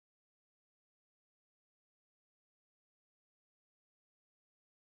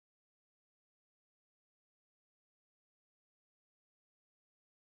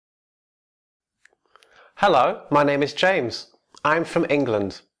Hello, my name is James. I'm from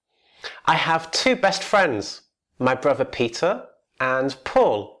England. I have two best friends, my brother Peter and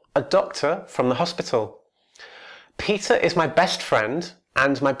Paul, a doctor from the hospital. Peter is my best friend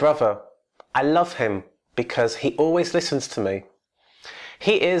and my brother. I love him because he always listens to me.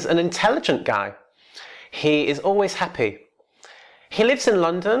 He is an intelligent guy. He is always happy. He lives in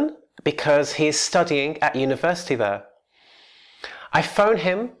London because he is studying at university there. I phone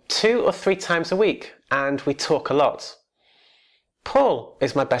him 2 or 3 times a week and we talk a lot. Paul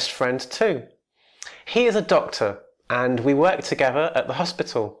is my best friend too. He is a doctor and we work together at the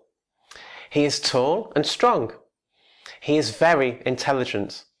hospital. He is tall and strong. He is very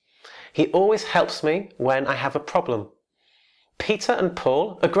intelligent. He always helps me when I have a problem. Peter and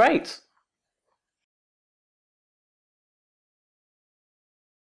Paul are great.